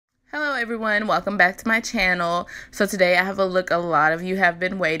Hello everyone, welcome back to my channel. So today I have a look a lot of you have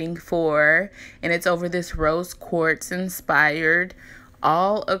been waiting for, and it's over this rose quartz inspired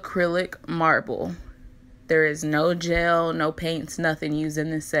all acrylic marble. There is no gel, no paints, nothing used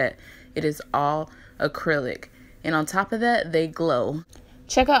in this set. It is all acrylic, and on top of that they glow.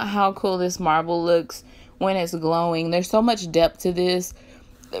 Check out how cool this marble looks when it's glowing. There's so much depth to this.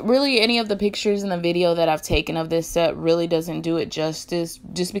 Really, any of the pictures in the video that I've taken of this set really doesn't do it justice,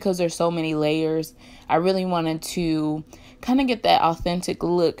 just because there's so many layers. I really wanted to kind of get that authentic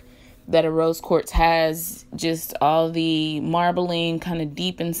look that a rose quartz has, just all the marbling kind of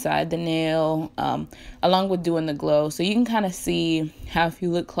deep inside the nail, along with doing the glow. So you can kind of see how, if you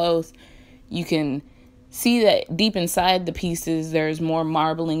look close, you can see that deep inside the pieces there's more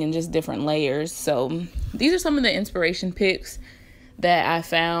marbling and just different layers. So these are some of the inspiration pics that I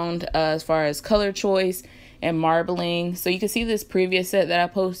found as far as color choice and marbling. So you can see this previous set that I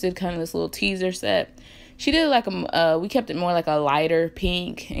posted, kind of this little teaser set. She did like we kept it more like a lighter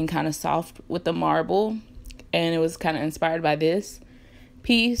pink and kind of soft with the marble, and it was kind of inspired by this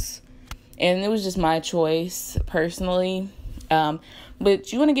piece, and it was just my choice personally.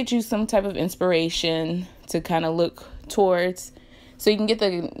 But you want to get you some type of inspiration to kind of look towards, so you can get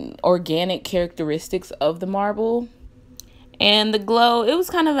the organic characteristics of the marble. And the glow, it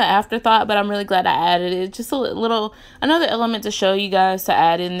was kind of an afterthought, but I'm really glad I added it. Just a little, another element to show you guys to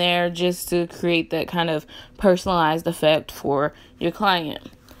add in there, just to create that kind of personalized effect for your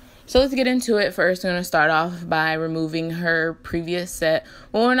client. So let's get into it. First, I'm going to start off by removing her previous set.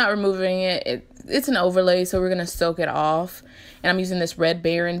 Well, we're not removing it. It's an overlay, so we're going to soak it off. And I'm using this Red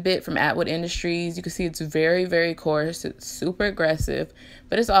Baron bit from Atwood Industries. You can see it's very, very coarse. It's super aggressive,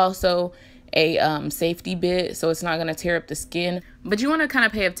 but it's also a safety bit, so it's not going to tear up the skin. But you want to kind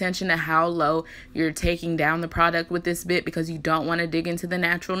of pay attention to how low you're taking down the product with this bit, because you don't want to dig into the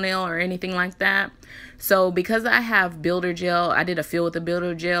natural nail or anything like that. So because I have builder gel, I did a feel with the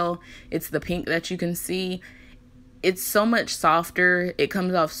builder gel. It's the pink that you can see. It's so much softer. It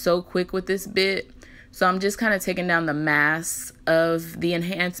comes off so quick with this bit. So I'm just kind of taking down the mass of the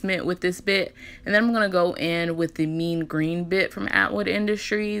enhancement with this bit. And then I'm going to go in with the mean green bit from Atwood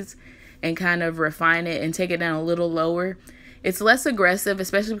Industries and kind of refine it and take it down a little lower. It's less aggressive,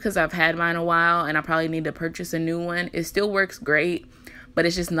 especially because I've had mine a while and I probably need to purchase a new one. It still works great, but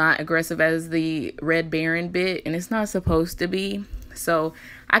it's just not aggressive as the Red Baron bit, and it's not supposed to be. So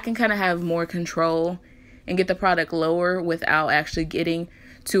I can kind of have more control and get the product lower without actually getting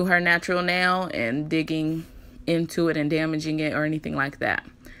to her natural nail and digging into it and damaging it or anything like that.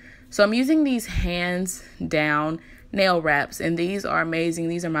 So I'm using these hands down nail wraps, and these are amazing.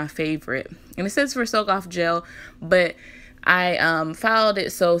 These are my favorite, and it says for soak off gel, but I filed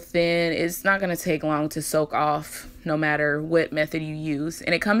it so thin it's not going to take long to soak off no matter what method you use.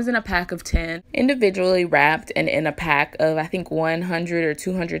 And it comes in a pack of 10 individually wrapped, and in a pack of I think 100 or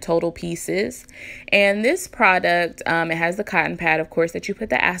 200 total pieces. And this product, it has the cotton pad, of course, that you put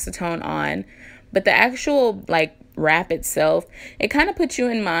the acetone on, but the actual like wrap itself, it kind of puts you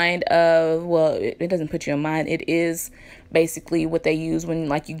in mind of, well, it doesn't put you in mind, it is basically what they use when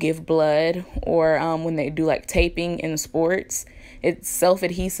like you give blood, or when they do like taping in sports. It's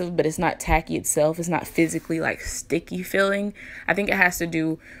self-adhesive, but it's not tacky itself. It's not physically like sticky feeling. I think it has to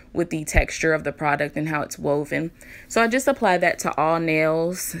do with the texture of the product and how it's woven. So I just apply that to all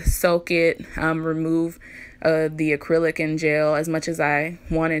nails, soak it, remove the acrylic and gel as much as I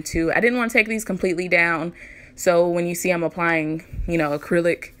wanted to. I didn't want to take these completely down. So when you see I'm applying, you know,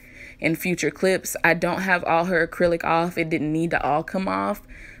 acrylic in future clips, I don't have all her acrylic off. It didn't need to all come off.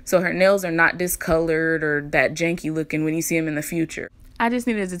 So her nails are not discolored or that janky looking when you see them in the future. I just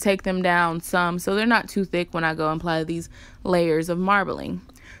needed to take them down some so they're not too thick when I go and apply these layers of marbling.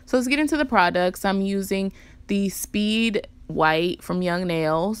 So let's get into the products. I'm using the Speed White from Young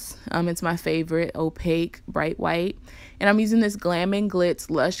Nails. It's my favorite, opaque, bright white. And I'm using this Glam and Glitz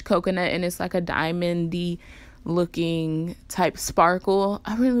Lush Coconut, and it's like a diamondy looking type sparkle.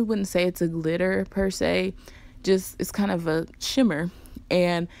 I really wouldn't say it's a glitter per se, just it's kind of a shimmer.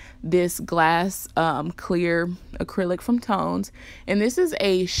 And this glass clear acrylic from Tones, and this is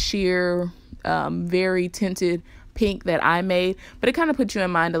a sheer very tinted pink that I made, but it kind of puts you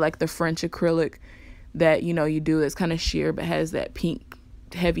in mind of like the French acrylic that you know you do, that's kind of sheer but has that pink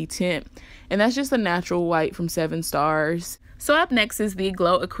heavy tint. And that's just a natural white from 7 Stars. So up next is the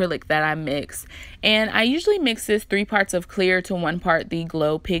glow acrylic that I mix, and I usually mix this 3 parts of clear to 1 part the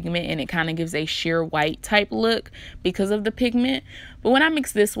glow pigment, and it kind of gives a sheer white type look because of the pigment. But when I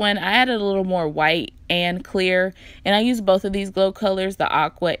mix this one, I added a little more white and clear, and I used both of these glow colors, the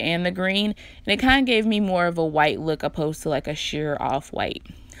aqua and the green, and it kind of gave me more of a white look opposed to like a sheer off white.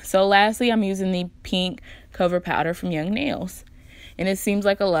 So lastly, I'm using the pink cover powder from Young Nails. And it seems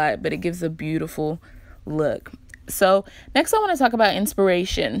like a lot, but it gives a beautiful look. So next I want to talk about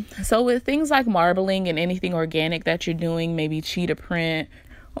inspiration. So with things like marbling and anything organic that you're doing, maybe cheetah print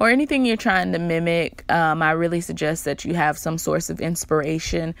or anything you're trying to mimic, I really suggest that you have some source of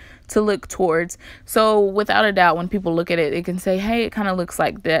inspiration to look towards. So without a doubt, when people look at it, they can say, hey, it kind of looks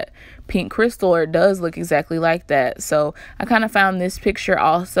like that pink crystal, or it does look exactly like that. So I kind of found this picture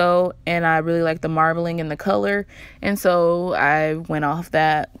also, and I really like the marbling and the color, and so I went off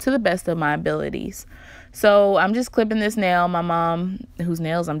that to the best of my abilities. So I'm just clipping this nail. My mom, whose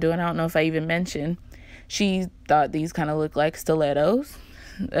nails I'm doing, I don't know if I even mentioned, she thought these kind of look like stilettos.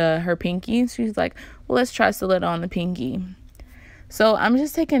 Her pinky. She's like, well, let's try stiletto on the pinky. So I'm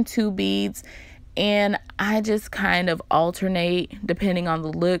just taking 2 beads and I just kind of alternate depending on the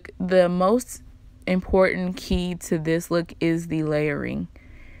look. The most important key to this look is the layering.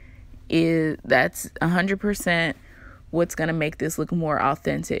 That's 100% what's going to make this look more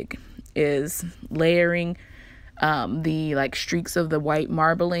authentic, is layering the like streaks of the white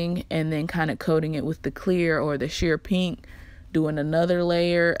marbling and then kind of coating it with the clear or the sheer pink, doing another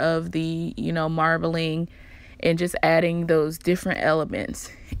layer of the, marbling, and just adding those different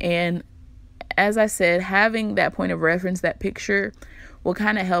elements. And as I said, having that point of reference, that picture, will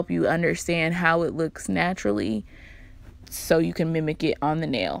kind of help you understand how it looks naturally so you can mimic it on the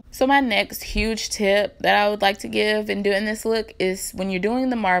nail. So my next huge tip that I would like to give in doing this look is when you're doing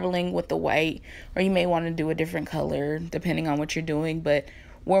the marbling with the white, or you may want to do a different color depending on what you're doing, but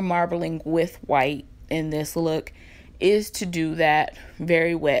we're marbling with white in this look, is to do that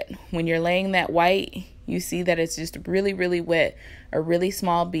very wet. When you're laying that white, you see that it's just really, really wet, a really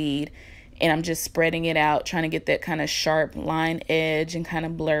small bead, and I'm just spreading it out, trying to get that kind of sharp line edge and kind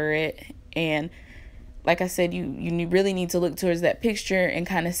of blur it. And like I said, you really need to look towards that picture and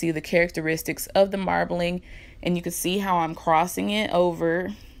kind of see the characteristics of the marbling, and you can see how I'm crossing it over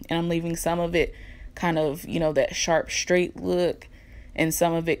and I'm leaving some of it kind of, that sharp straight look, and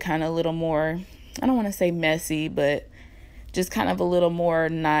some of it kind of a little more, I don't want to say messy, but just kind of a little more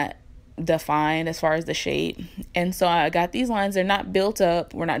not defined as far as the shape. And so I got these lines. They're not built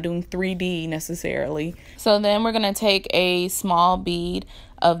up. We're not doing 3D necessarily. So then we're going to take a small bead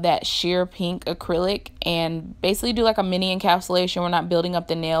of that sheer pink acrylic and basically do like a mini encapsulation. We're not building up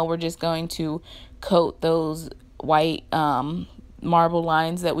the nail. We're just going to coat those white marble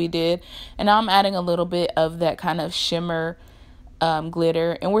lines that we did. And now I'm adding a little bit of that kind of shimmer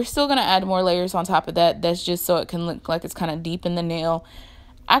glitter, and we're still going to add more layers on top of that. That's just so it can look like it's kind of deep in the nail.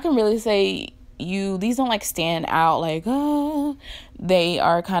 I can really say these don't like stand out like, they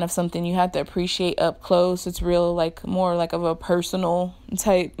are kind of something you have to appreciate up close. It's real, like more like of a personal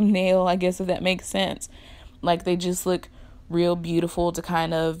type nail, I guess, if that makes sense. Like they just look real beautiful to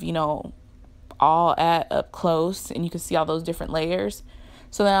kind of, all at up close, and you can see all those different layers.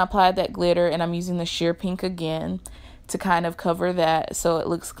 So then I applied that glitter, and I'm using the sheer pink again to kind of cover that so it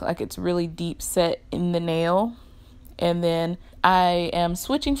looks like it's really deep set in the nail. And then I am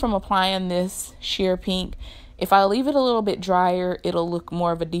switching from applying this sheer pink. If I leave it a little bit drier, it'll look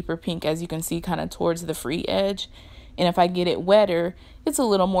more of a deeper pink, as you can see, kind of towards the free edge. And if I get it wetter, it's a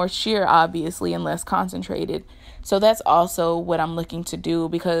little more sheer, obviously, and less concentrated. So that's also what I'm looking to do,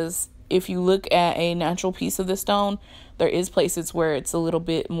 because if you look at a natural piece of the stone, there is places where it's a little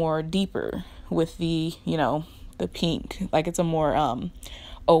bit more deeper with the, the pink, like it's a more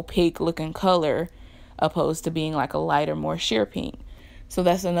opaque looking color opposed to being like a lighter, more sheer pink. So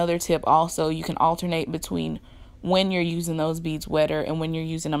that's another tip also. You can alternate between when you're using those beads wetter and when you're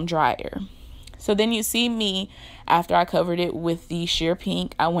using them drier. So then you see me, after I covered it with the sheer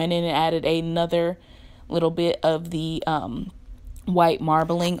pink, I went in and added another little bit of the white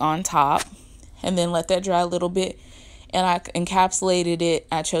marbling on top, and then let that dry a little bit, and I encapsulated it.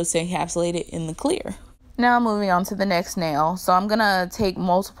 I chose to encapsulate it in the clear. Now moving on to the next nail. So I'm gonna take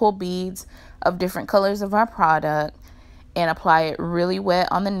multiple beads of different colors of our product and apply it really wet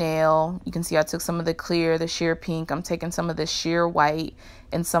on the nail. You can see I took some of the clear, the sheer pink. I'm taking some of the sheer white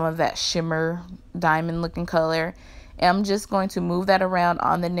and some of that shimmer diamond looking color. And I'm just going to move that around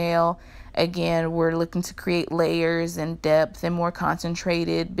on the nail. Again, we're looking to create layers and depth and more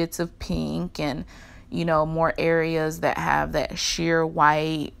concentrated bits of pink, and more areas that have that sheer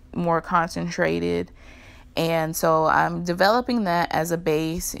white, more concentrated. And so I'm developing that as a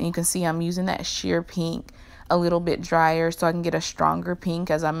base, and you can see I'm using that sheer pink a little bit drier so I can get a stronger pink,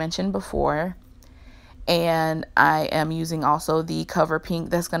 as I mentioned before. And I am using also the cover pink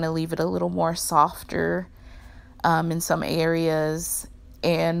that's going to leave it a little more softer in some areas.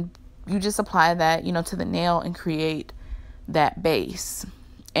 And you just apply that, to the nail and create that base.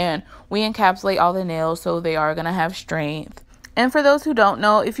 And we encapsulate all the nails so they are going to have strength. And for those who don't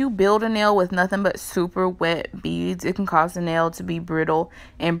know, if you build a nail with nothing but super wet beads, it can cause the nail to be brittle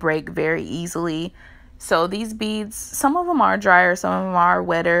and break very easily. So these beads, some of them are drier, some of them are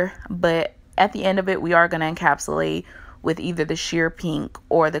wetter, but at the end of it, we are going to encapsulate with either the sheer pink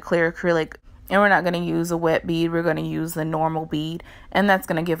or the clear acrylic. And we're not going to use a wet bead, we're going to use the normal bead, and that's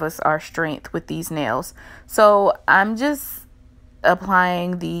going to give us our strength with these nails. So I'm just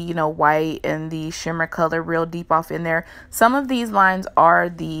applying the white and the shimmer color real deep off in there. Some of these lines are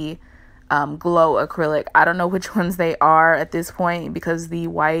the glow acrylic. I don't know which ones they are at this point because the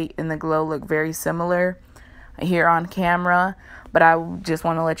white and the glow look very similar here on camera, but I just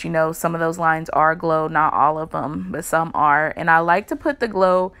want to let you know some of those lines are glow, not all of them, but some are. And I like to put the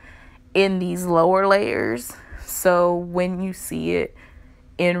glow in these lower layers, so when you see it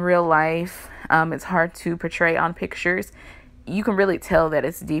in real life, it's hard to portray on pictures. You can really tell that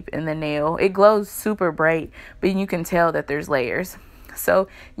it's deep in the nail. It glows super bright, but you can tell that there's layers. So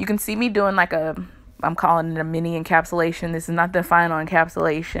you can see me doing like I'm calling it a mini encapsulation. This is not the final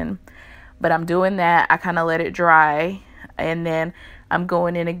encapsulation, but I'm doing that. I kind of let it dry, and then I'm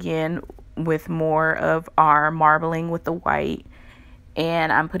going in again with more of our marbling with the white.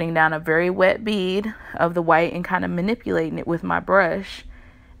 And I'm putting down a very wet bead of the white and kind of manipulating it with my brush,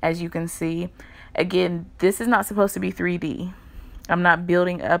 as you can see. Again, this is not supposed to be 3D. I'm not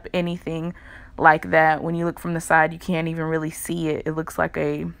building up anything like that. When you look from the side, you can't even really see it. It looks like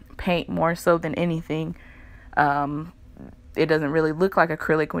a paint more so than anything. It doesn't really look like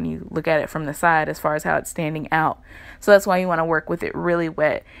acrylic when you look at it from the side as far as how it's standing out. So that's why you want to work with it really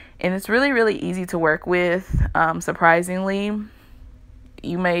wet. And it's really, really easy to work with, surprisingly.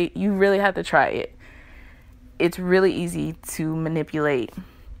 You really have to try it. It's really easy to manipulate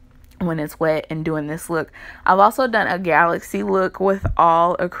when it's wet and doing this look. I've also done a galaxy look with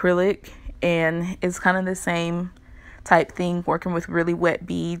all acrylic, and it's kind of the same type thing, working with really wet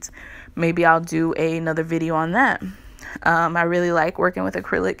beads. Maybe I'll do another video on that. I really like working with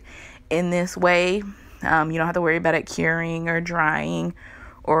acrylic in this way. You don't have to worry about it curing or drying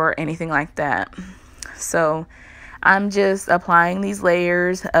or anything like that. So I'm just applying these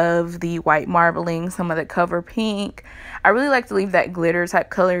layers of the white marbling, some of the cover pink. I really like to leave that glitter type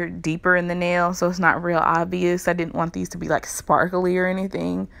color deeper in the nail so it's not real obvious. I didn't want these to be like sparkly or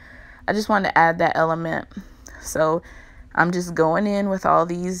anything. I just wanted to add that element. So I'm just going in with all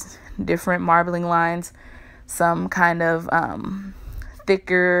these different marbling lines, some kind of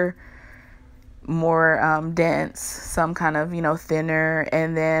thicker, more dense, some kind of thinner,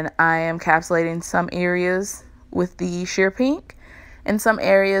 and then I am encapsulating some areas with the sheer pink, and some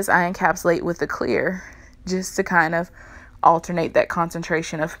areas I encapsulate with the clear, just to kind of alternate that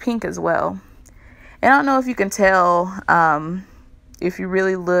concentration of pink as well. And I don't know if you can tell, if you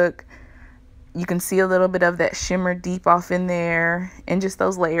really look, you can see a little bit of that shimmer deep off in there and just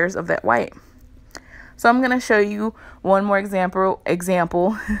those layers of that white. So I'm going to show you one more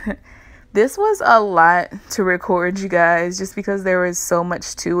example. This was a lot to record, you guys, just because there was so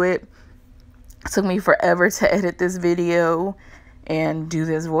much to it. It took me forever to edit this video and do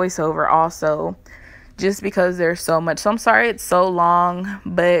this voiceover also, just because there's so much. So I'm sorry it's so long,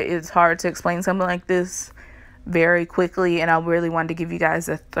 but it's hard to explain something like this very quickly, and I really wanted to give you guys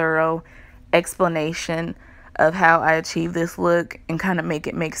a thorough explanation of how I achieved this look and kind of make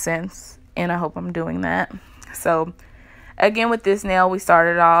it make sense, and I hope I'm doing that. So again, with this nail, we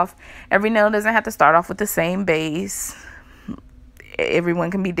started off, every nail doesn't have to start off with the same base. Everyone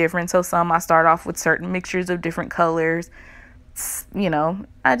can be different, so some I start off with certain mixtures of different colors.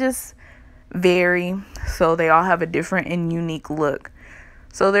 I just vary so they all have a different and unique look.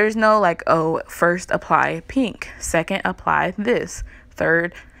 So there's no like, oh, first apply pink, second apply this,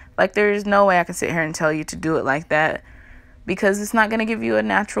 third, like there's no way I can sit here and tell you to do it like that, because it's not going to give you a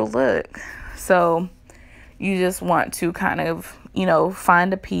natural look. So you just want to kind of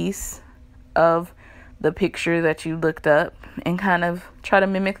find a piece of the picture that you looked up and kind of try to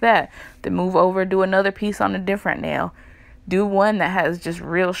mimic that. Then move over, do another piece on a different nail. Do one that has just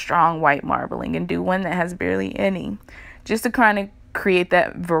real strong white marbling, and do one that has barely any, just to kind of create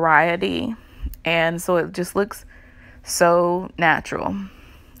that variety, and so it just looks so natural.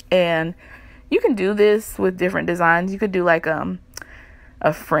 And you can do this with different designs. You could do like a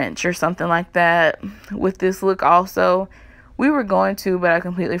French or something like that with this look also. We were going to, but I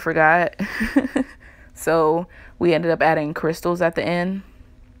completely forgot. So we ended up adding crystals at the end.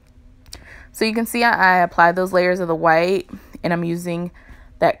 So you can see I applied those layers of the white, and I'm using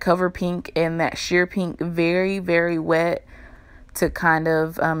that cover pink and that sheer pink very, very wet to kind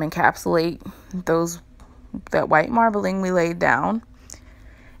of encapsulate that white marbling we laid down.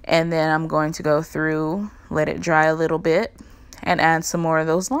 And then I'm going to go through, let it dry a little bit, and add some more of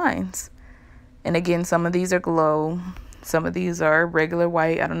those lines. And again, some of these are glow, some of these are regular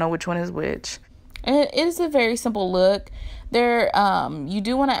white. I don't know which one is which. And it is a very simple look. There, you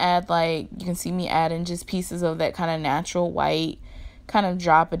do want to add, like, you can see me adding just pieces of that kind of natural white, kind of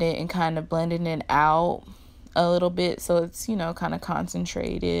dropping it and kind of blending it out a little bit, so it's, you know, kind of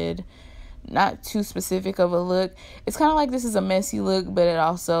concentrated, not too specific of a look. It's kind of like this is a messy look, but it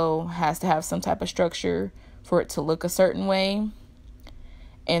also has to have some type of structure for it to look a certain way.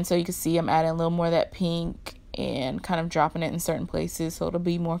 And so you can see I'm adding a little more of that pink and kind of dropping it in certain places so it'll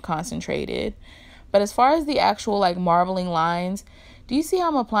be more concentrated. But as far as the actual like marbling lines, do you see how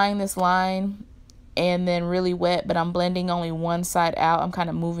I'm applying this line and then really wet, but I'm blending only one side out? I'm kind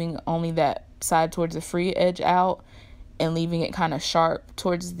of moving only that side towards the free edge out and leaving it kind of sharp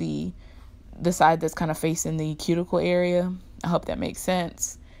towards the side that's kind of facing the cuticle area. I hope that makes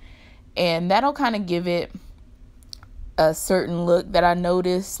sense. And that'll kind of give it a certain look that I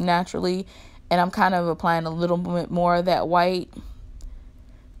notice naturally. And I'm kind of applying a little bit more of that white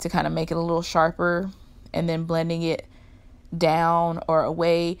to kind of make it a little sharper, and then blending it down or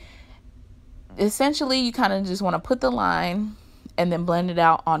away. Essentially, you kind of just want to put the line and then blend it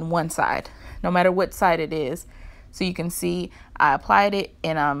out on one side, no matter what side it is. So you can see I applied it,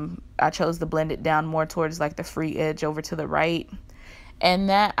 and I chose to blend it down more towards like the free edge over to the right. And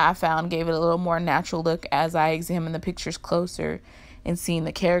that I found gave it a little more natural look as I examined the pictures closer and seeing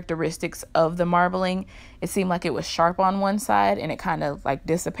the characteristics of the marbling. It seemed like it was sharp on one side and it kind of like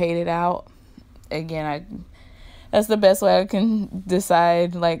dissipated out. Again, that's the best way I can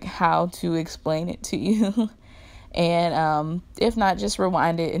decide like how to explain it to you. And if not, just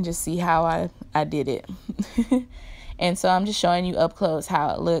rewind it and just see how I did it. And so I'm just showing you up close how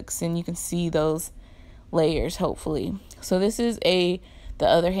it looks, and you can see those layers hopefully. So this is the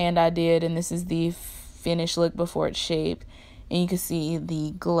other hand I did, and this is the finished look before it's shaped. And you can see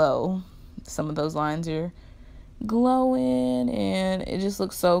the glow. Some of those lines are glowing, and it just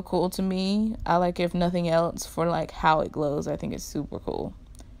looks so cool to me. I like it, if nothing else, for like how it glows. I think it's super cool.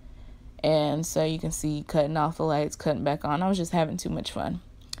 And so you can see cutting off the lights, cutting back on. I was just having too much fun.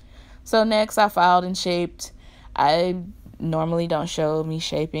 So next I filed and shaped. I normally don't show me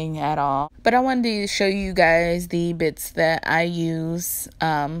shaping at all, but I wanted to show you guys the bits that I use.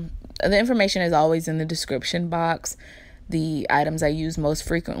 The information is always in the description box, the items I use most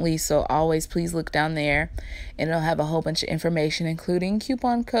frequently, so always please look down there, and it'll have a whole bunch of information, including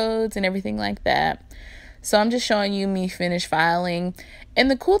coupon codes and everything like that. So I'm just showing you me finished filing.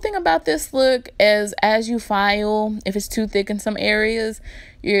 And the cool thing about this look is, as you file, if it's too thick in some areas,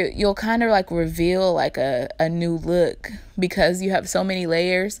 you'll kind of like reveal like a new look, because you have so many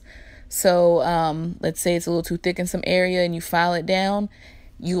layers. So let's say it's a little too thick in some area and you file it down,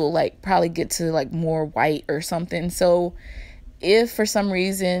 you'll like probably get to like more white or something. So if for some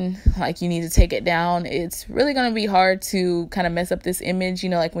reason like you need to take it down, it's really going to be hard to kind of mess up this image, you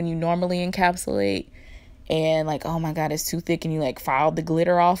know, like when you normally encapsulate and like, oh my god, it's too thick, and you like filed the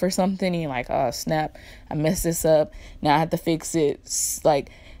glitter off or something, and you're like, oh snap, I messed this up, now I have to fix it. Like,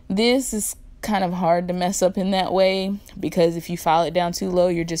 this is kind of hard to mess up in that way, because if you file it down too low,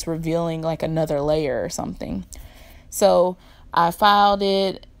 you're just revealing like another layer or something. So I filed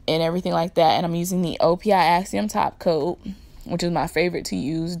it and everything like that, and I'm using the OPI Axiom top coat, which is my favorite to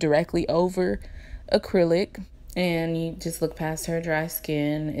use, directly over acrylic. And you just look past her dry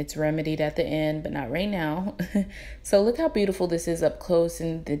skin. It's remedied at the end, but not right now. So look how beautiful this is up close,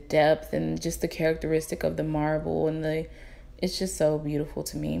 and the depth and just the characteristic of the marble, and it's just so beautiful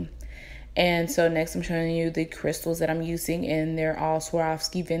to me. And so next I'm showing you the crystals that I'm using, and they're all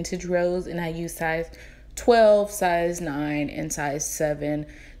Swarovski vintage rose, and I use size 12, size 9, and size 7,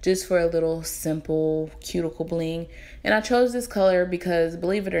 just for a little simple cuticle bling. And I chose this color because,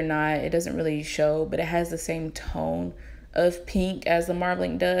 believe it or not, it doesn't really show, but it has the same tone of pink as the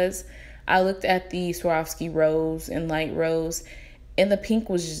marbling does. I looked at the Swarovski rose and light rose, and the pink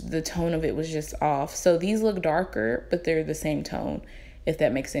was just, the tone of it was just off. So these look darker, but they're the same tone, if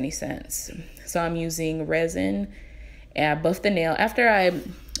that makes any sense. So I'm using resin, and I buffed the nail. After I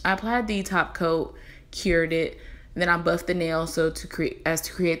applied the top coat, cured it, and then I buffed the nail to create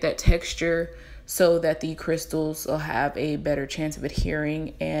that texture, so that the crystals will have a better chance of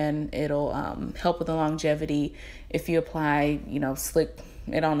adhering, and it'll help with the longevity. If you apply, you know, slick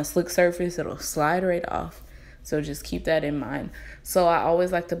it on a slick surface, it'll slide right off. So just keep that in mind. So I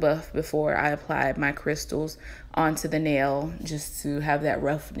always like to buff before I apply my crystals onto the nail, just to have that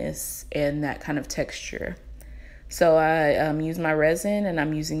roughness and that kind of texture. So I use my resin and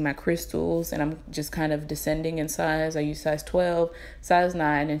I'm using my crystals, and I'm just kind of descending in size. I use size 12, size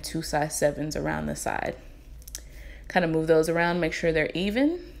 9, and 2 size 7s around the side. Kind of move those around, make sure they're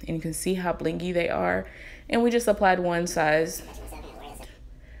even, and you can see how blingy they are. And we just applied one size,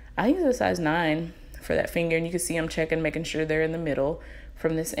 I think it's a size 9 for that finger, and you can see I'm checking, making sure they're in the middle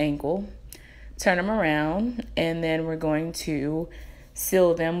from this angle. Turn them around, and then we're going to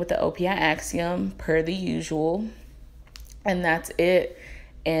seal them with the OPI Axiom per the usual. And that's it.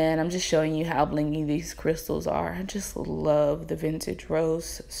 And I'm just showing you how blingy these crystals are. I just love the vintage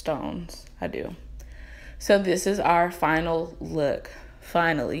rose stones. I do. So this is our final look.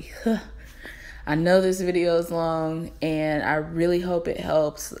 Finally. I know this video is long, and I really hope it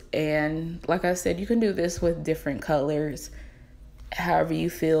helps. And like I said, you can do this with different colors, however you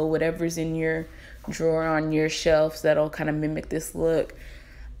feel, whatever's in your drawer on your shelves that'll kind of mimic this look.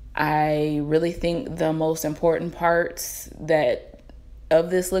 I really think the most important parts of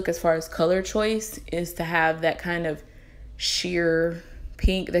this look as far as color choice is to have that kind of sheer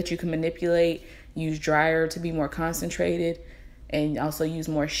pink that you can manipulate, use dryer to be more concentrated, and also use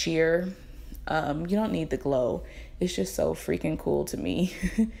more sheer. You don't need the glow. It's just so freaking cool to me.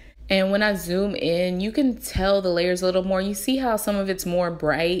 And when I zoom in, you can tell the layers a little more. You see how some of it's more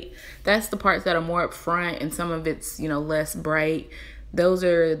bright? That's the parts that are more up front, and some of it's, you know, less bright. Those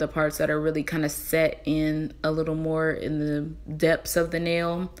are the parts that are really kind of set in a little more in the depths of the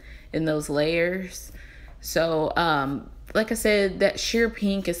nail in those layers. So, like I said, that sheer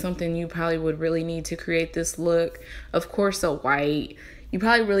pink is something you probably would really need to create this look. Of course, a white. You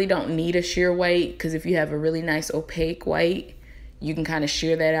probably really don't need a sheer white, because if you have a really nice opaque white, you can kind of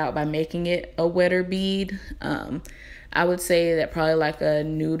sheer that out by making it a wetter bead. I would say that probably like a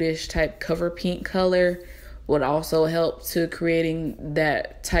nudish type cover pink color would also help to creating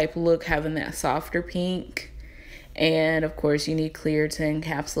that type look, having that softer pink. And of course you need clear to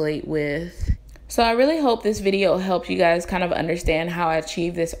encapsulate with. So I really hope this video helped you guys kind of understand how I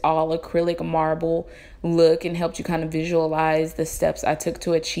achieved this all acrylic marble look and helped you kind of visualize the steps I took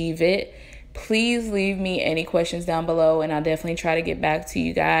to achieve it. Please leave me any questions down below, and I'll definitely try to get back to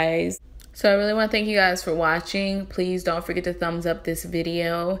you guys. So I really want to thank you guys for watching. Please don't forget to thumbs up this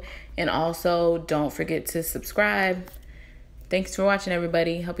video, and also don't forget to subscribe. Thanks for watching,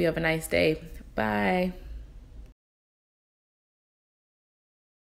 everybody. Hope you have a nice day. Bye.